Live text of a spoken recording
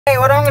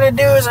what I'm going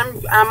to do is I'm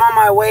on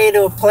my way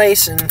to a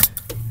place, and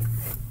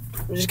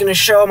I'm just going to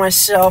show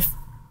myself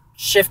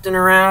shifting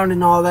around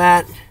and all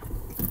that.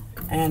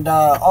 And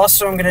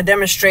also I'm going to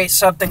demonstrate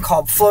something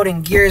called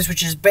floating gears,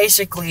 which is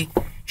basically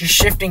just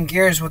shifting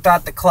gears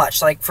without the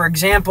clutch. Like, for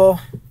example,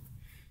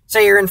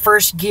 say you're in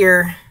first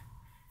gear,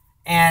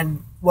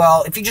 and,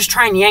 well, if you just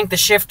try and yank the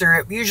shifter,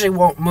 it usually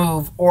won't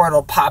move, or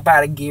it'll pop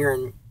out of gear,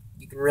 and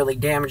you can really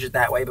damage it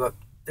that way. But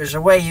there's a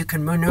way you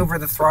can maneuver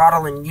the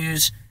throttle and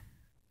use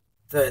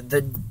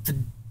the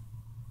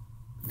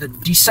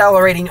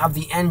decelerating of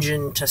the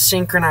engine to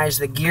synchronize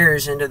the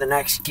gears into the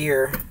next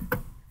gear.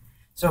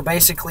 So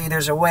basically,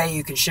 there's a way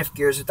you can shift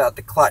gears without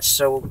the clutch.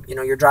 So, you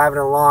know, you're driving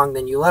along,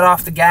 then you let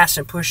off the gas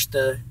and push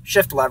the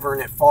shift lever,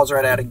 and it falls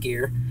right out of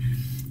gear.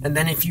 And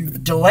then if you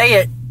delay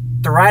it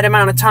the right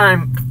amount of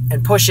time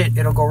and push it,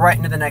 it'll go right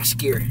into the next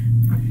gear.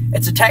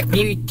 It's a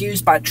technique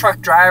used by truck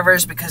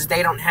drivers because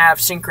they don't have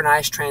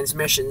synchronized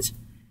transmissions.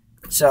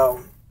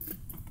 So,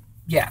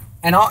 yeah.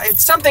 And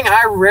it's something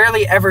I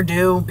rarely ever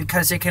do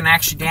because it can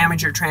actually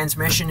damage your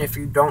transmission if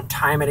you don't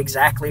time it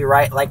exactly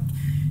right. Like,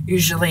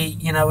 usually,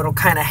 you know, it'll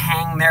kind of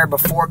hang there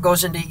before it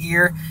goes into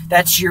gear.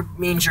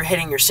 Means you're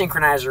hitting your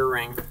synchronizer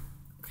ring.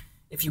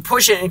 If you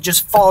push it and it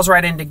just falls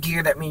right into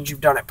gear, that means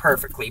you've done it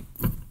perfectly.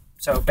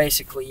 So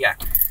basically, yeah.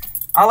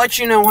 I'll let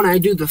you know when I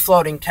do the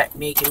floating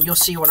technique, and you'll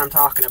see what I'm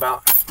talking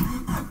about.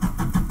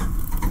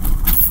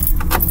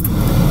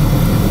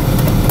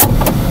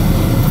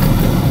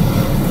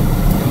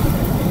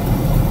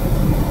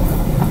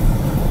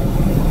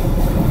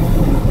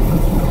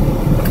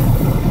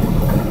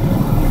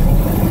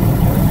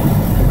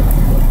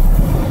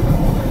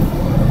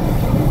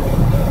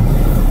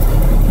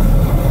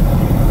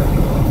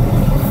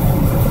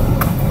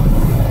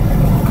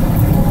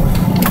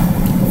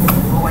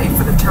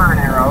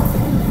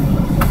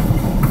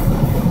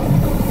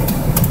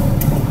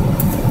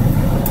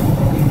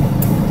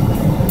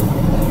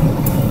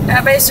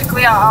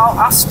 Basically,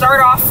 I'll start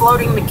off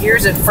floating the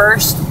gears at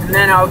first, and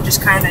then I'll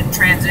just kind of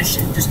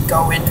transition, just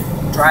go into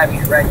driving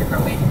it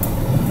regularly.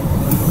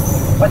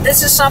 But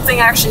this is something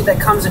actually that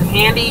comes in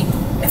handy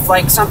if,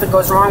 like, something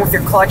goes wrong with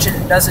your clutch and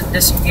it doesn't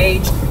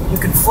disengage. You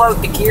can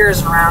float the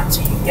gears around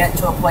until you get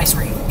to a place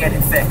where you can get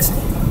it fixed.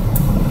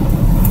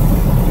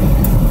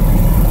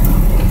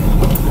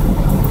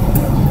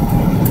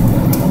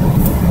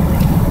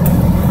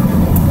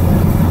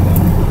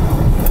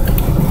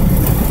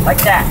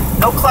 Like that.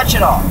 No clutch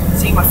at all.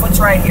 See, my foot's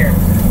right here.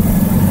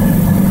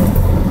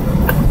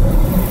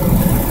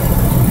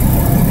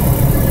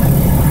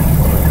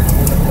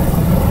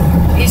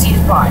 Easy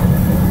as pie.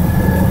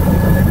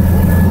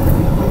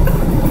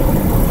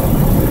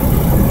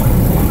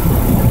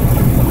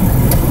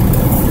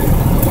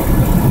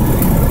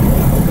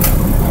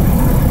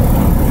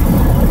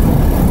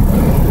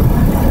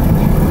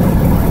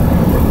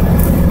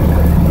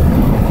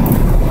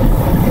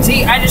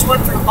 See, I just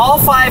went through all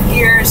 5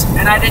 gears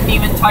and I didn't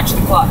even touch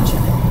the clutch.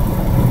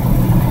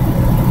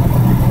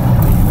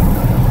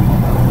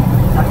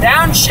 Now,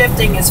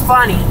 downshifting is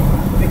funny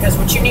because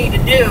what you need to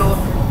do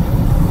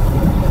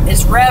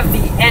is rev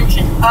the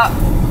engine up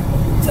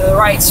to the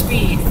right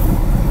speed,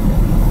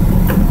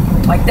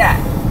 like that.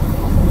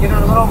 Give it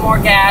a little more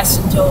gas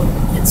until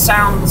it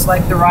sounds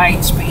like the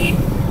right speed,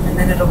 and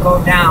then it'll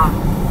go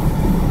down.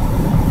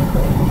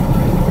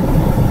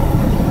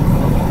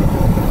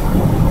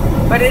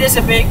 But it is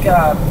a big,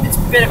 it's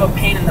a bit of a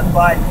pain in the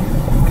butt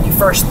when you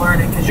first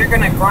learn it, because you're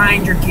going to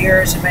grind your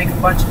gears and make a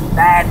bunch of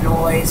bad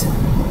noise.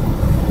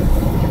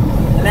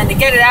 And then to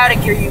get it out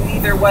of gear, you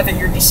either, when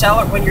you're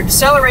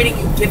decelerating,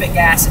 you give it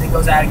gas and it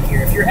goes out of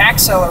gear. If you're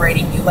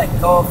accelerating, you let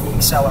go of the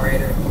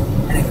accelerator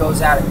and it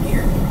goes out of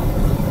gear.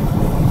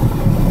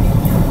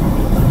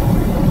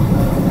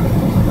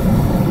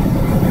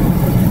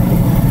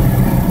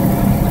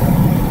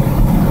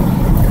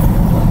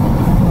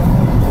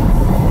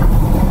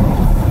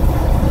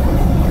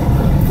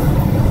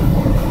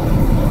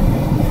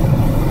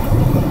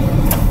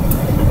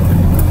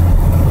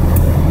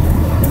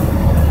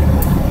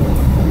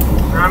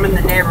 I'm in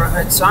the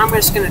neighborhood, so I'm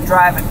just going to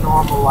drive it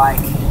normal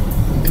like.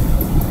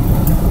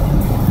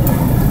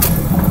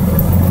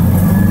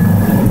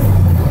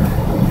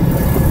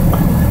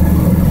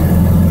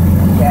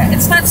 Yeah,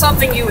 it's not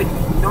something you would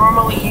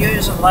normally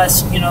use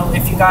unless, you know,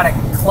 if you got a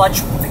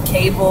clutch with a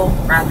cable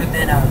rather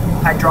than a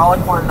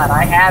hydraulic one that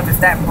I have.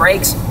 If that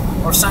breaks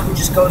or something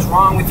just goes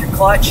wrong with your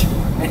clutch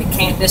and it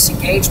can't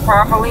disengage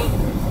properly,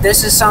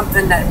 this is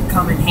something that would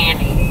come in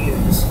handy to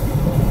use,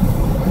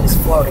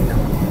 is floating them.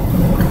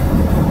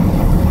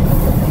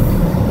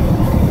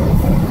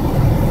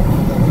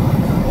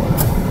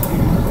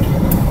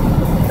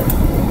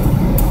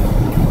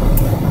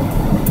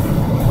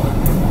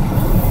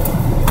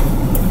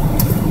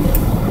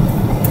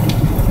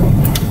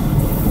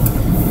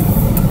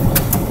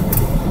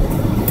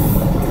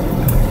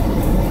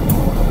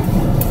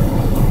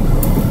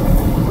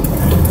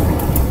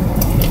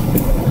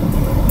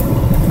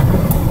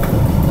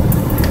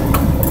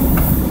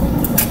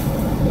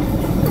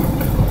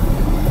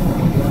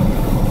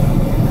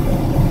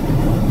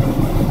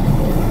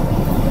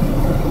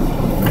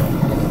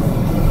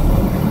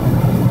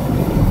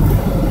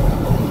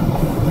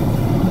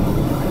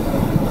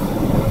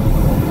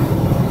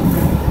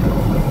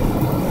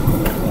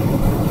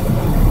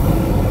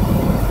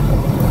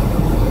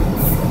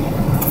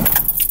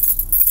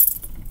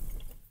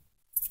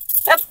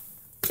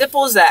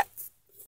 simple as that.